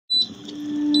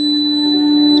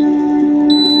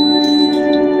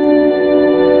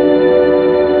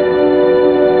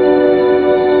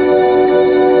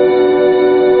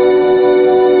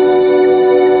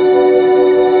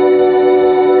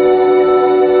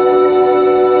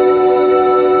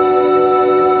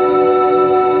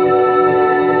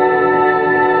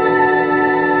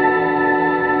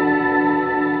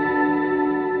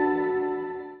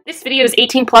video is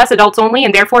 18 plus, adults only,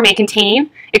 and therefore may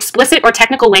contain explicit or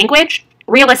technical language,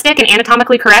 realistic and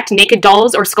anatomically correct naked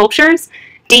dolls or sculptures,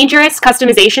 dangerous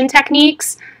customization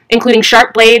techniques, including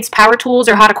sharp blades, power tools,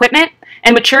 or hot equipment,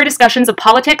 and mature discussions of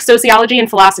politics, sociology, and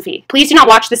philosophy. Please do not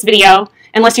watch this video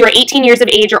unless you are 18 years of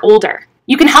age or older.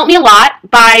 You can help me a lot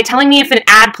by telling me if an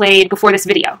ad played before this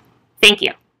video. Thank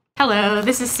you. Hello,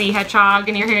 this is C Hedgehog,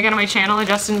 and you're here again on my channel,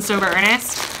 Justin Sober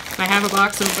Ernest. And I have a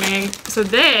box opening. So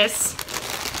this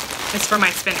is for my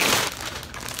spinning.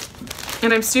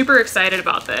 And I'm super excited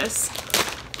about this.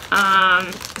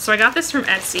 So I got this from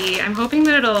Etsy. I'm hoping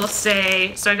that it'll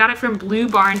say, so I got it from Blue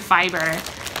Barn Fiber,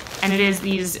 and it is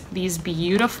these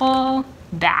beautiful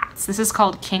bats. This is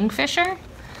called Kingfisher.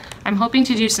 I'm hoping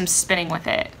to do some spinning with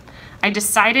it. I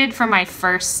decided for my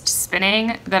first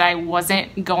spinning that I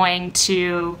wasn't going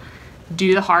to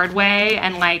do the hard way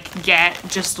and like get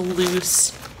just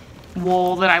loose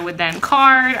wool that I would then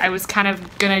card. I was kind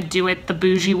of gonna do it the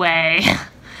bougie way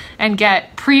and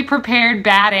get pre-prepared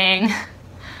batting,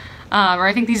 or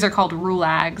I think these are called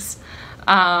Rolags,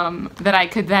 that I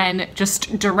could then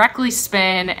just directly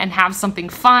spin and have something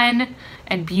fun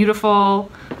and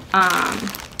beautiful,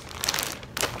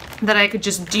 that I could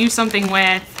just do something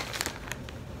with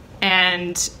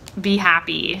and be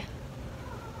happy.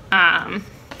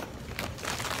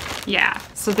 Yeah,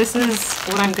 so this is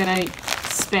what I'm gonna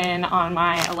spin on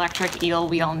my electric eel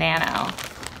wheel Nano,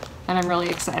 and I'm really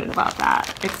excited about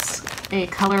that. It's a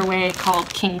colorway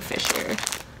called Kingfisher.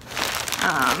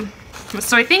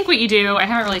 So I think what you do, I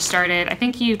haven't really started, I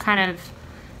think you kind of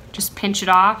just pinch it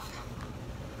off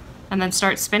and then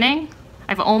start spinning.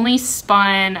 I've only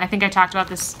spun, I think I talked about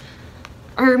this,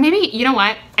 or maybe, you know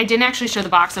what? I didn't actually show the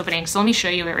box opening, so let me show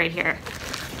you it right here.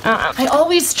 I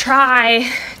always try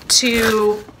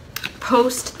to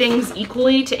post things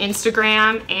equally to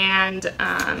Instagram and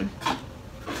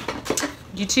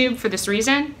YouTube for this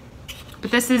reason.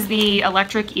 But this is the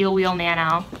electric eel wheel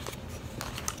Nano.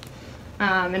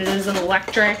 And it is an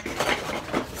electric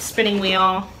spinning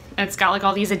wheel. And it's got like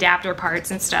all these adapter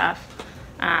parts and stuff.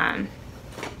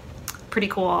 Pretty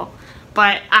cool.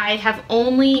 But I have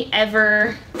only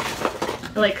ever,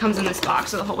 it like comes in this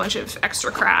box with a whole bunch of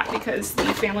extra crap because the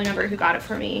family member who got it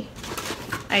for me,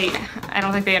 I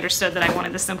don't think they understood that I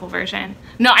wanted the simple version.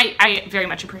 No, I very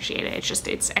much appreciate it. It's just,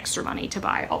 it's extra money to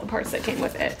buy all the parts that came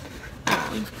with it.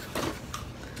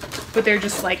 But they're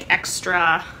just like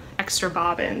extra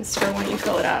bobbins for when you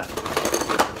fill it up.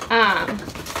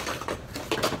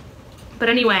 But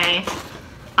anyway,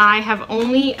 I have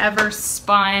only ever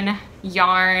spun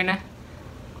yarn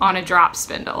on a drop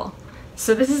spindle.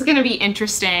 So this is gonna be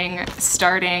interesting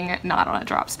starting not on a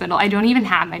drop spindle. I don't even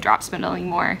have my drop spindle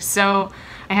anymore. So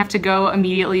I have to go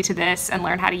immediately to this and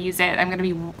learn how to use it. I'm gonna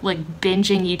be like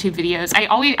binging YouTube videos. I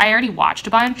already watched a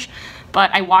bunch,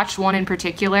 but I watched one in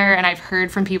particular, and I've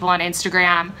heard from people on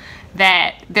Instagram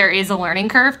that there is a learning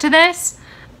curve to this.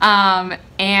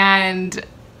 And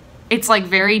it's like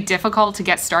very difficult to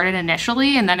get started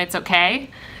initially, and then it's okay.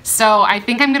 So I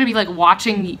think I'm gonna be like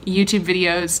watching YouTube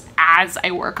videos as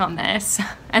I work on this,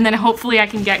 and then hopefully I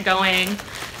can get going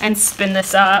and spin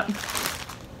this up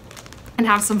and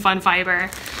have some fun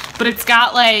fiber. But it's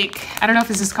got like, I don't know if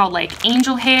this is called like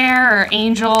angel hair or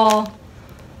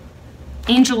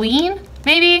angeline,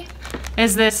 maybe?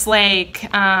 Is this like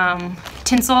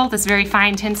tinsel, this very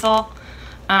fine tinsel.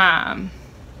 And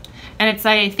it's,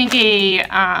 I think,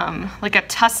 like a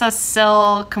tussa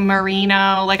silk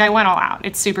merino. Like, I went all out.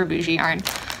 It's super bougie yarn,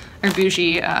 or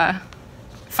bougie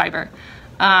fiber.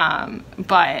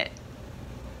 But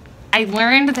I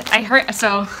learned,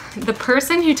 so the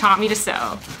person who taught me to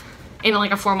sew in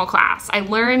like a formal class,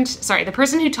 the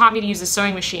person who taught me to use a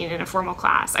sewing machine in a formal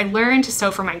class, I learned to sew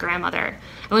for my grandmother.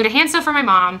 I learned to hand sew for my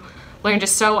mom, learned to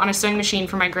sew on a sewing machine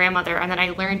for my grandmother, and then I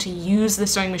learned to use the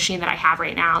sewing machine that I have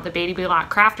right now, the Baby Lot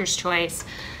Crafter's Choice,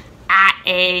 at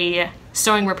a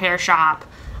sewing repair shop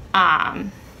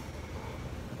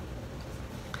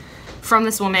from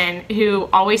this woman who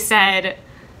always said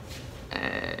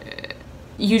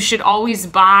you should always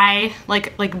buy,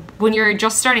 like when you're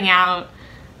just starting out,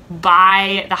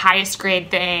 buy the highest grade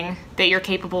thing that you're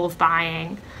capable of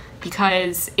buying,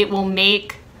 because it will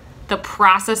make the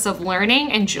process of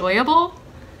learning enjoyable,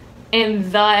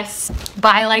 and thus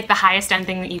buy like the highest end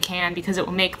thing that you can, because it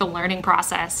will make the learning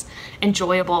process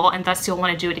enjoyable, and thus you'll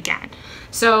want to do it again.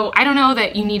 So I don't know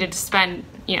that you needed to spend,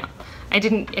 you know, I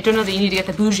don't know that you need to get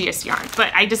the bougiest yarn,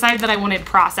 but I decided that I wanted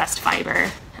processed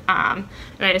fiber, and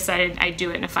I decided I'd do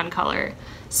it in a fun color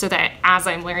so that as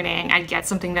I'm learning, I'd get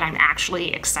something that I'm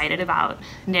actually excited about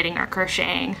knitting or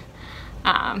crocheting.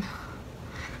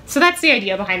 So that's the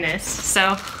idea behind this.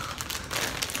 So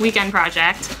weekend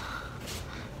project.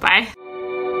 Bye.